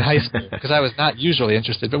in high school, because I was not usually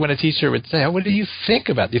interested. But when a teacher would say, "Oh, what do you think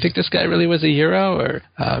about? Do you think this guy really was a hero, or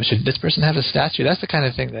should this person have a statue?" That's the kind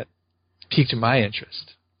of thing that piqued my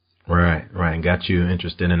interest. Right, and got you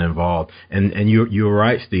interested and involved. And you're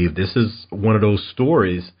right, Steve. This is one of those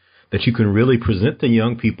stories that you can really present to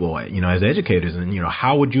young people, as educators. And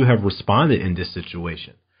how would you have responded in this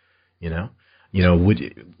situation?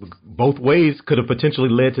 Both ways could have potentially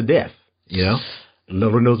led to death.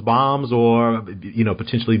 Loading those bombs, or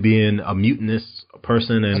potentially being a mutinous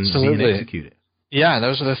person and being executed. Yeah,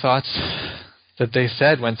 those are the thoughts that they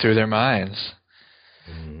said went through their minds.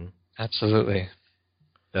 Absolutely.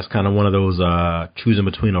 That's kind of one of those choosing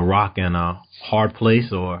between a rock and a hard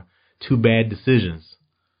place, or two bad decisions.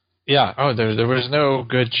 Yeah. Oh, there was no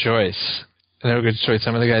good choice. No good choice.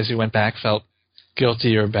 Some of the guys who went back felt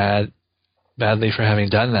guilty or badly for having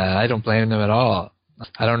done that. I don't blame them at all.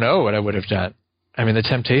 I don't know what I would have done. I mean, the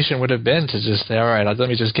temptation would have been to just say, "All right, let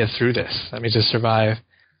me just get through this. Let me just survive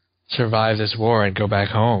this war and go back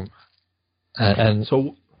home." And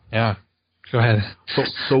so, yeah. Go ahead.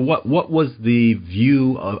 So what was the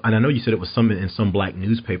view of, and I know you said it was in some black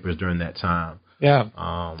newspapers during that time. Yeah.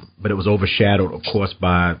 But it was overshadowed, of course,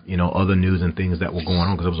 by, other news and things that were going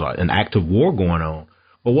on, because it was an active war going on.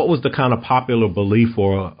 But what was the kind of popular belief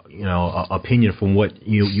or, opinion from what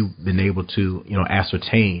you've been able to,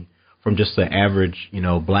 ascertain from just the average,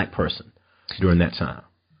 black person during that time?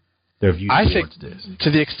 Their view towards this. To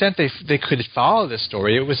the extent they could follow this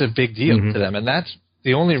story, it was a big deal to them, and that's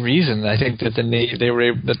the only reason I think that the Navy there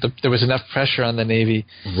was enough pressure on the Navy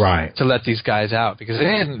to let these guys out, because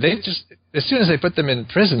they just as soon as they put them in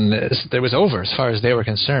prison, it was over as far as they were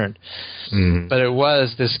concerned. But it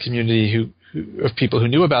was this community of people who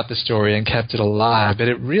knew about the story and kept it alive. But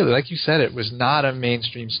it really, like you said, it was not a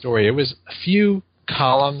mainstream story. It was a few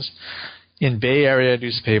columns in Bay Area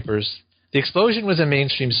newspapers. The explosion was a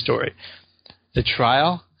mainstream story. The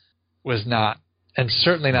trial was not, and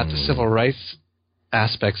certainly not the civil rights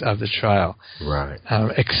aspects of the trial. Right.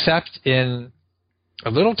 Except in a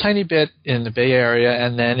little tiny bit in the Bay Area,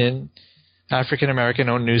 and then in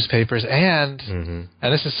African-American-owned newspapers, and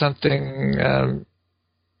this is something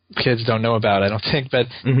kids don't know about, I don't think, but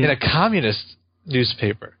in a communist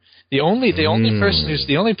newspaper. The only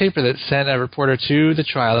paper that sent a reporter to the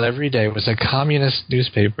trial every day was a communist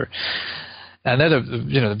newspaper. And they're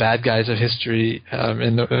the bad guys of history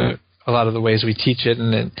in a lot of the ways we teach it,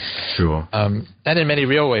 and sure, and in many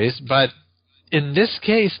real ways. But in this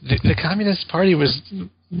case, the Communist Party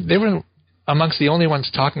they were amongst the only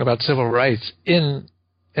ones talking about civil rights in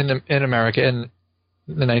America in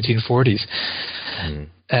the 1940s.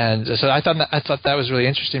 And so I thought that was really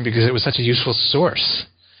interesting because it was such a useful source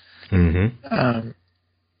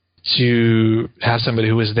to have somebody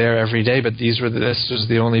who was there every day. But this was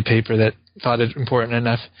the only paper that thought it important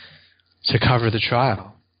enough to cover the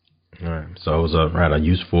trial. Right. So it was a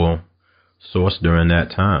useful source during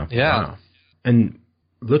that time. Yeah. Wow. And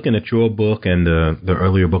looking at your book and the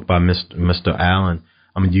earlier book by Mr. Allen,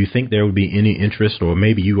 I mean, do you think there would be any interest, or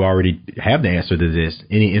maybe you already have the answer to this,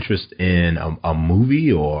 any interest in a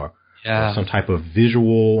movie or some type of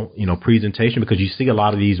visual, presentation? Because you see a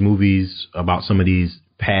lot of these movies about some of these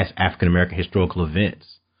past African-American historical events.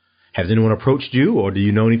 Has anyone approached you, or do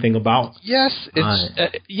you know anything about? Yes,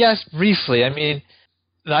 yes, briefly. I mean,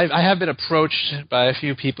 I have been approached by a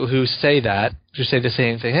few people who say the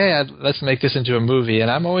same thing. Hey, let's make this into a movie,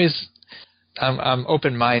 and I'm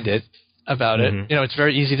open-minded about it. It's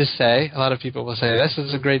very easy to say. A lot of people will say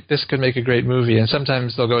this could make a great movie, and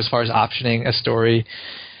sometimes they'll go as far as optioning a story,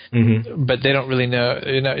 but they don't really know,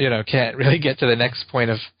 can't really get to the next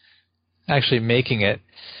point of actually making it.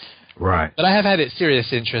 Right. But I have had a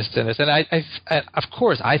serious interest in this, and I of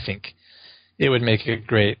course, I think it would make a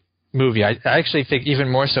great movie. I actually think even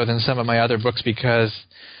more so than some of my other books, because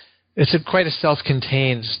it's quite a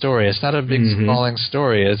self-contained story. It's not a big sprawling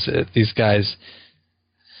story. These guys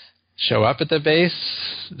show up at the base,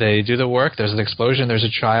 they do the work, there's an explosion, there's a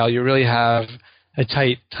trial. You really have a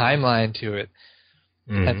tight timeline to it,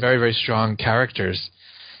 and very, very strong characters,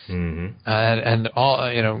 and all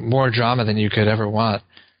more drama than you could ever want.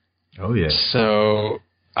 Oh yeah. So,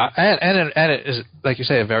 and it is, like you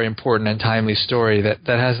say, a very important and timely story that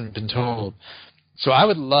hasn't been told. So I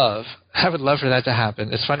would love for that to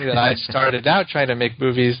happen. It's funny that I started out trying to make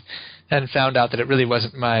movies and found out that it really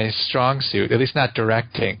wasn't my strong suit, at least not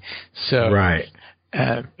directing. So right.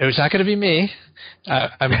 It was not going to be me.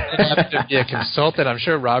 I'm going to have to be a consultant. I'm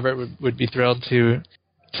sure Robert would be thrilled to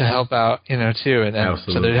help out, too. And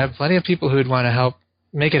absolutely. So they'd have plenty of people who would want to help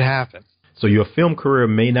make it happen. So your film career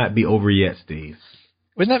may not be over yet, Steve.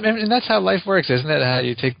 And that's how life works, isn't it? How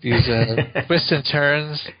you take these twists and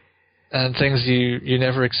turns and things you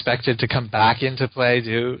never expected to come back into play.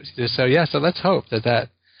 So let's hope that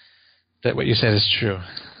what you said is true.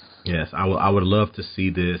 Yes, I would love to see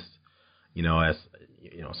this, as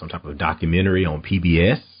some type of documentary on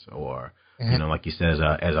PBS, or like you said,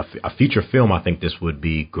 as a feature film. I think this would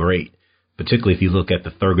be great. Particularly if you look at the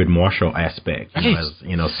Thurgood Marshall aspect, as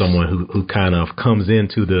someone who kind of comes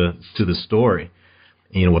into the story,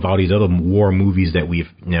 with all these other war movies that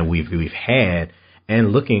we've had,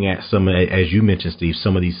 and looking at some, as you mentioned, Steve,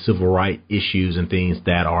 some of these civil rights issues and things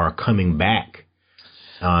that are coming back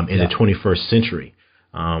in the 21st century.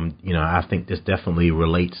 I think this definitely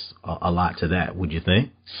relates a lot to that. Would you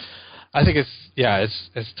think? I think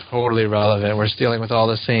it's totally relevant. We're dealing with all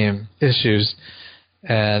the same issues.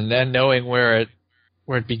 And then knowing where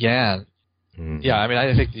it began,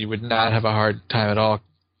 I think you would not have a hard time at all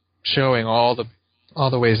showing all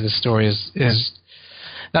the ways this story is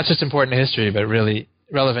not just important to history, but really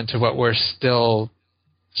relevant to what we're still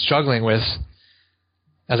struggling with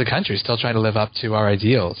as a country, still trying to live up to our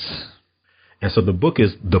ideals. And so the book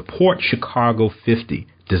is The Port Chicago 50,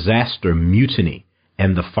 Disaster, Mutiny,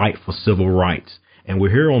 and the Fight for Civil Rights. And we're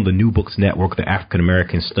here on the New Books Network, the African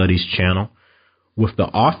American Studies channel, with the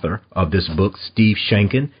author of this book, Steve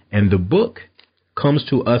Sheinkin, and the book comes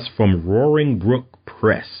to us from Roaring Brook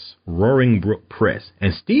Press.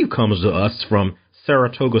 And Steve comes to us from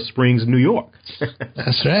Saratoga Springs, New York.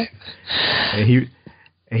 That's right. And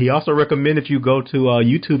he also recommended you go to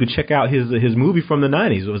YouTube to check out his movie from the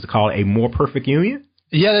 90s. What was it called? A More Perfect Union?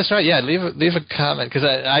 Yeah, that's right. Yeah, leave a comment, because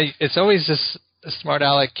it's always just smart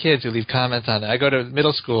aleck kids who leave comments on it. I go to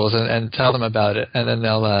middle schools and tell them about it, and then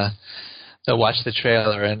they'll watch the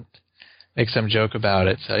trailer and make some joke about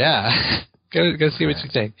it. So yeah, go see what you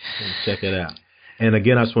think. Check it out. And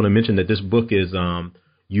again, I just want to mention that this book is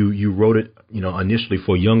you wrote it initially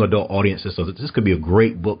for young adult audiences, so this could be a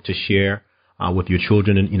great book to share with your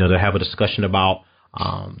children, and to have a discussion about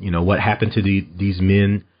what happened to these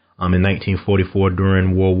men in 1944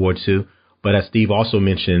 during World War II. But as Steve also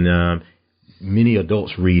mentioned, many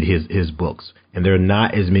adults read his books, and there are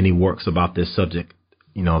not as many works about this subject,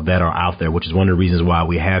 that are out there, which is one of the reasons why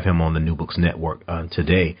we have him on the New Books Network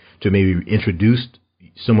today, to maybe introduce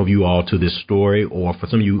some of you all to this story, or for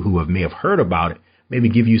some of you who may have heard about it, maybe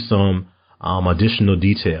give you some additional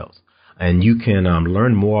details. And you can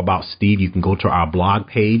learn more about Steve. You can go to our blog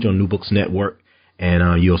page on New Books Network,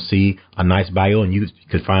 and you'll see a nice bio, and you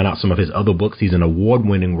could find out some of his other books. He's an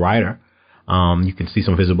award-winning writer. You can see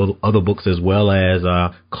some of his other books, as well as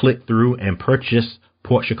click through and purchase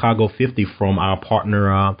Port Chicago 50 from our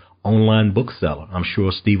partner online bookseller. I'm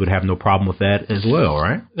sure Steve would have no problem with that as well,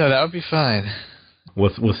 right? No, that would be fine.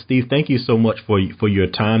 Well, Steve, thank you so much for your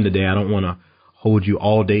time today. I don't want to hold you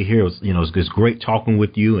all day here. It's great talking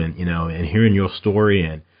with you, and and hearing your story,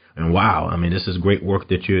 and wow, I mean, this is great work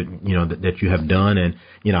that that you have done. And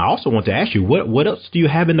I also want to ask you, what else do you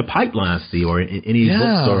have in the pipeline, Steve, or any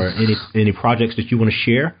books or any projects that you want to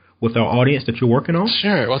share with our audience that you're working on?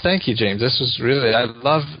 Sure. Well, thank you, James. This was really, I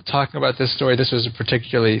love talking about this story. This was a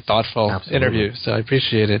particularly thoughtful interview, so I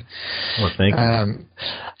appreciate it. Well, thank you.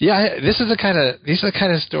 These are the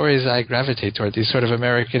kind of stories I gravitate toward, these sort of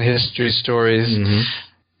American history stories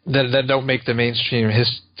that don't make the mainstream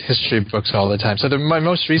history books all the time. So my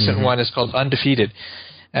most recent one is called Undefeated,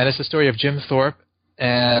 and it's the story of Jim Thorpe,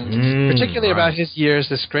 and particularly about his years,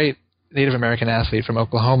 this great Native American athlete from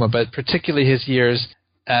Oklahoma, but particularly his years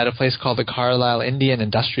at a place called the Carlisle Indian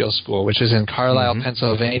Industrial School, which is in Carlisle,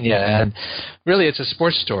 Pennsylvania. And really it's a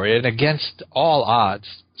sports story, an against all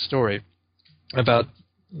odds story about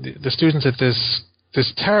the students at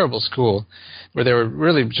this terrible school, where they were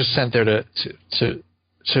really just sent there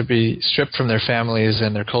to be stripped from their families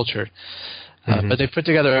and their culture. But they put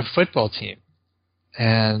together a football team.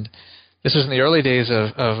 And this was in the early days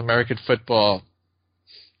of American football,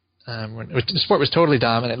 when the sport was totally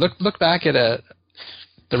dominant. Look back at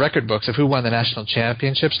the record books of who won the national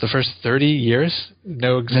championships the first 30 years.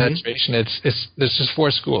 No exaggeration. There's just 4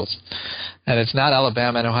 schools, and it's not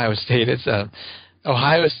Alabama and Ohio State. It's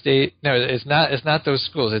Ohio State. No, it's not those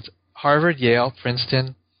schools. It's Harvard, Yale,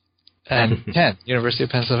 Princeton, and Penn, University of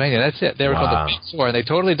Pennsylvania. That's it. They were called the Big Four, and they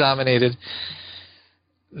totally dominated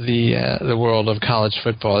the world of college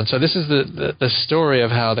football. And so this is the story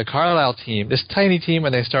of how the Carlisle team, this tiny team,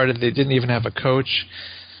 when they started, they didn't even have a coach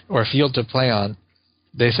or a field to play on.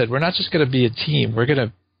 They said, we're not just going to be a team. We're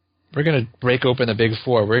going to break open the Big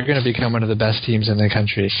Four. We're going to become one of the best teams in the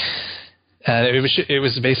country. And it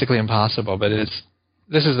was basically impossible. But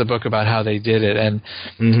this is the book about how they did it. And,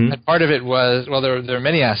 and part of it was, well, there are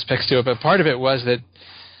many aspects to it, but part of it was that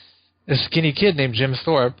a skinny kid named Jim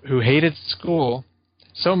Thorpe, who hated school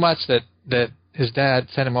so much that his dad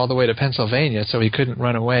sent him all the way to Pennsylvania so he couldn't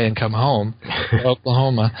run away and come home to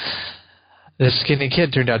Oklahoma. This skinny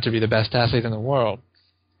kid turned out to be the best athlete in the world.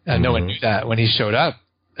 And no one knew that when he showed up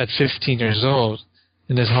at 15 years old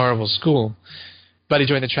in this horrible school. But he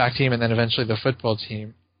joined the track team and then eventually the football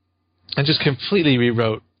team, and just completely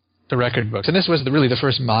rewrote the record books. And this was really the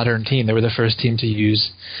first modern team. They were the first team to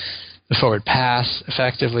use the forward pass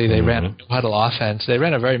effectively. They ran a no-huddle offense. They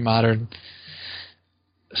ran a very modern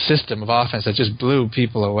system of offense that just blew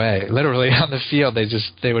people away. Literally on the field,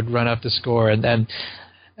 they would run up the score and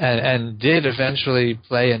did eventually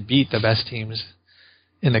play and beat the best teams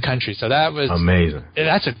in the country. So that was amazing.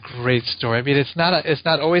 That's a great story. I mean, it's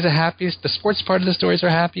not always a happy. The sports part of the stories are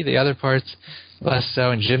happy. The other parts less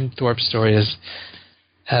so. And Jim Thorpe's story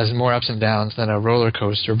has more ups and downs than a roller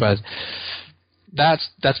coaster. But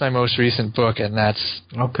that's my most recent book, and that's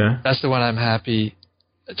the one I'm happy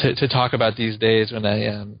to talk about these days when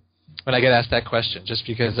I get asked that question. Just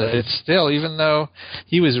because it's still, even though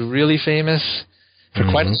he was really famous for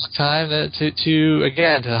quite a long time,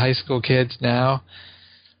 to high school kids now.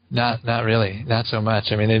 Not really. Not so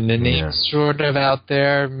much. I mean, the name's sort of out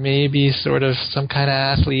there, maybe sort of some kind of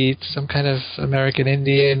athlete, some kind of American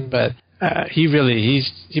Indian, but he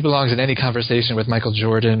belongs in any conversation with Michael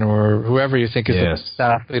Jordan or whoever you think is the best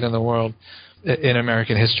athlete in the world in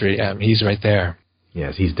American history. He's right there.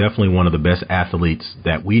 Yes, he's definitely one of the best athletes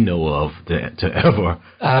that we know of to ever,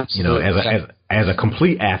 as a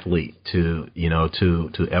complete athlete to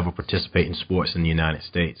ever participate in sports in the United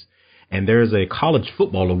States. And there's a college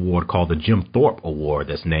football award called the Jim Thorpe Award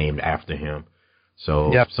that's named after him.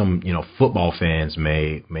 So some, football fans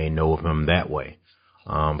may know of him that way.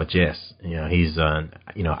 But yes, he's an,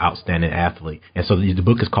 outstanding athlete. And so the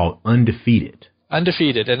book is called Undefeated.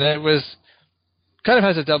 Undefeated. And it was kind of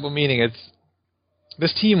has a double meaning.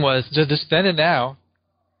 This team was just then and now,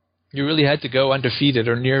 you really had to go undefeated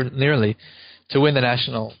or nearly to win the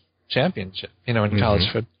national championship, in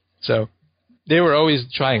college football. So they were always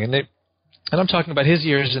trying, and And I'm talking about his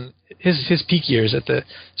years and his peak years at the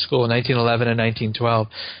school in 1911 and 1912.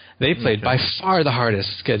 They played by far the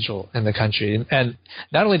hardest schedule in the country. And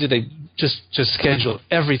not only did they just schedule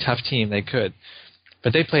every tough team they could,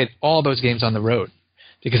 but they played all those games on the road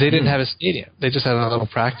because they didn't have a stadium. They just had a little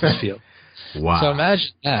practice field. Wow. So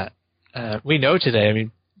imagine that. We know today, I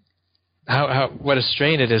mean, what a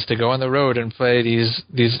strain it is to go on the road and play these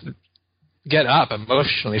get up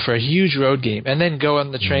emotionally for a huge road game and then go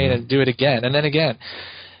on the train and do it again and then again.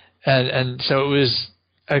 And so it was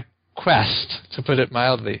a quest, to put it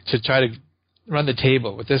mildly, to try to run the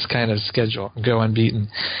table with this kind of schedule and go unbeaten.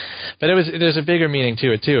 But there's a bigger meaning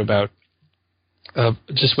to it too, about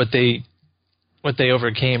just what they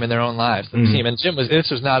overcame in their own lives. The team. And this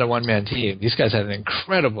was not a one-man team. These guys had an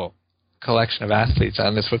incredible collection of athletes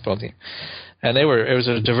on this football team. And it was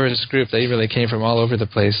a diverse group. They really came from all over the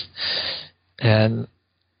place. And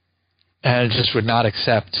just would not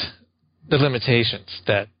accept the limitations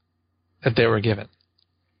that they were given.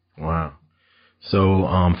 Wow.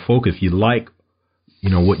 So, folk, if you like,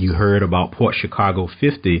 what you heard about Port Chicago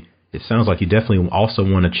 50, it sounds like you definitely also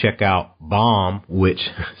want to check out Bomb,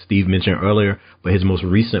 which Steve mentioned earlier, but his most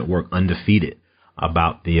recent work, Undefeated,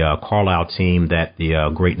 about the Carlisle team that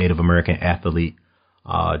the great Native American athlete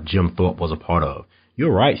Jim Thorpe was a part of.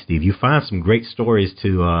 You're right, Steve. You find some great stories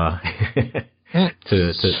to talk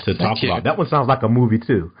about. That one sounds like a movie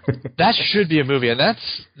too. That should be a movie, and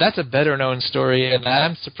that's a better known story, and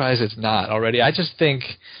I'm surprised it's not already. I just think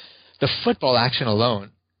the football action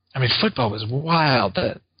alone. I mean, football was wild.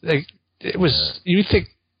 It was. You think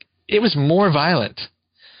it was more violent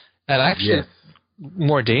and actually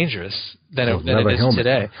more dangerous than it is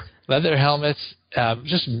today. Leather helmets,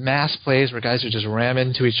 just mass plays where guys would just ram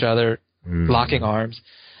into each other, locking arms.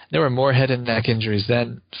 There were more head and neck injuries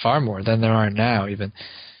then, far more than there are now even.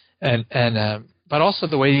 But also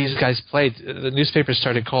the way these guys played, the newspapers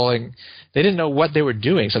started calling, they didn't know what they were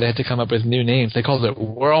doing, so they had to come up with new names. They called it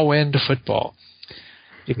whirlwind football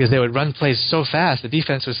because they would run plays so fast, the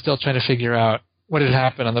defense was still trying to figure out what had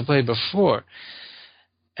happened on the play before.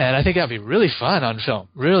 And I think that would be really fun on film,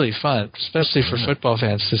 really fun, especially for football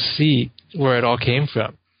fans to see where it all came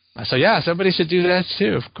from. So, somebody should do that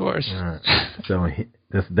too, of course. So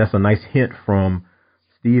that's a nice hint from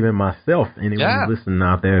Steve and myself. Anyone who's listening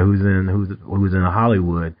out there who's in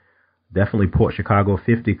Hollywood, definitely Port Chicago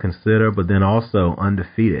 50 consider, but then also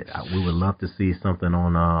Undefeated. We would love to see something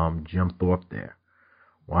on Jim Thorpe there.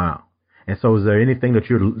 Wow. And so, is there anything that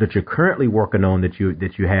you're currently working on that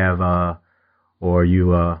you have? Or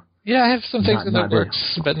you? I have some things in the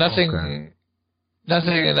works, but nothing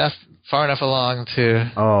enough, far enough along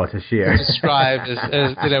to share, describe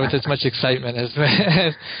as with as much excitement as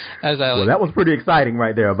I like. Well, that was pretty exciting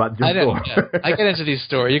right there about Jim Thorpe. I get into these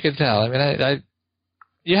stories, you can tell. I mean,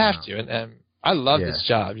 you have to, and I love this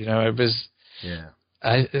job. It was. Yeah.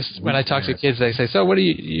 When I talk to kids, they say, "So, what do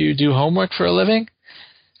you do homework for a living?"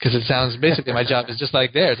 Because it sounds basically my job is just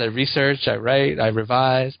like theirs. I research, I write, I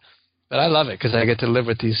revise. But I love it because I get to live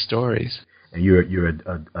with these stories. And you're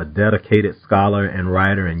a dedicated scholar and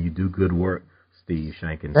writer, and you do good work, Steve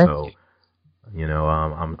Sheinkin. So,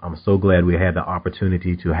 I'm so glad we had the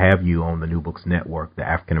opportunity to have you on the New Books Network, the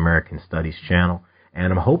African American Studies channel.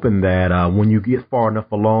 And I'm hoping that when you get far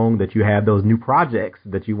enough along, that you have those new projects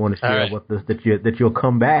that you want to share with us, that you'll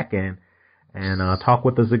come back and talk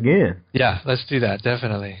with us again. Yeah, let's do that,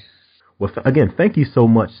 definitely. Well, again, thank you so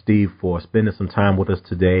much, Steve, for spending some time with us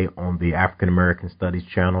today on the African American Studies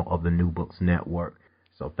channel of the New Books Network.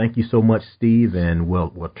 So thank you so much, Steve, and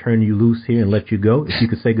we'll turn you loose here and let you go. If you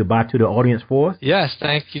could say goodbye to the audience for us. Yes,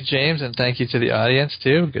 thank you, James, and thank you to the audience,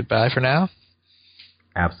 too. Goodbye for now.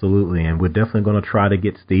 Absolutely, and we're definitely going to try to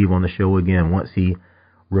get Steve on the show again once he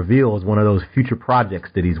reveals one of those future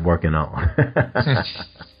projects that he's working on.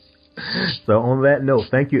 So on that note,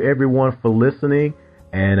 thank you, everyone, for listening.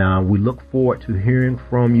 And we look forward to hearing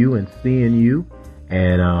from you and seeing you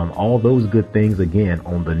and all those good things again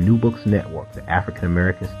on the New Books Network, the African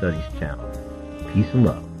American Studies channel. Peace and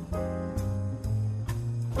love.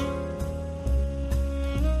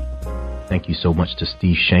 Thank you so much to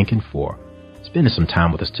Steve Sheinkin for spending some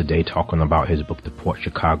time with us today talking about his book, The Port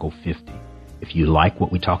Chicago 50. If you like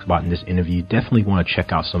what we talked about in this interview, you definitely want to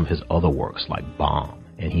check out some of his other works like Bomb.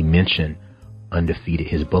 And he mentioned Undefeated,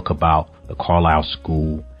 his book about the Carlisle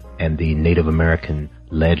School and the Native American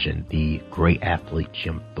legend, the great athlete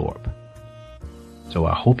Jim Thorpe. So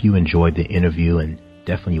I hope you enjoyed the interview, and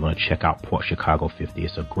definitely you want to check out Port Chicago 50.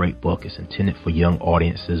 It's a great book. It's intended for young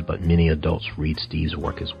audiences, but many adults read Steve's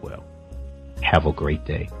work as well. Have a great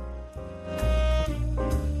day.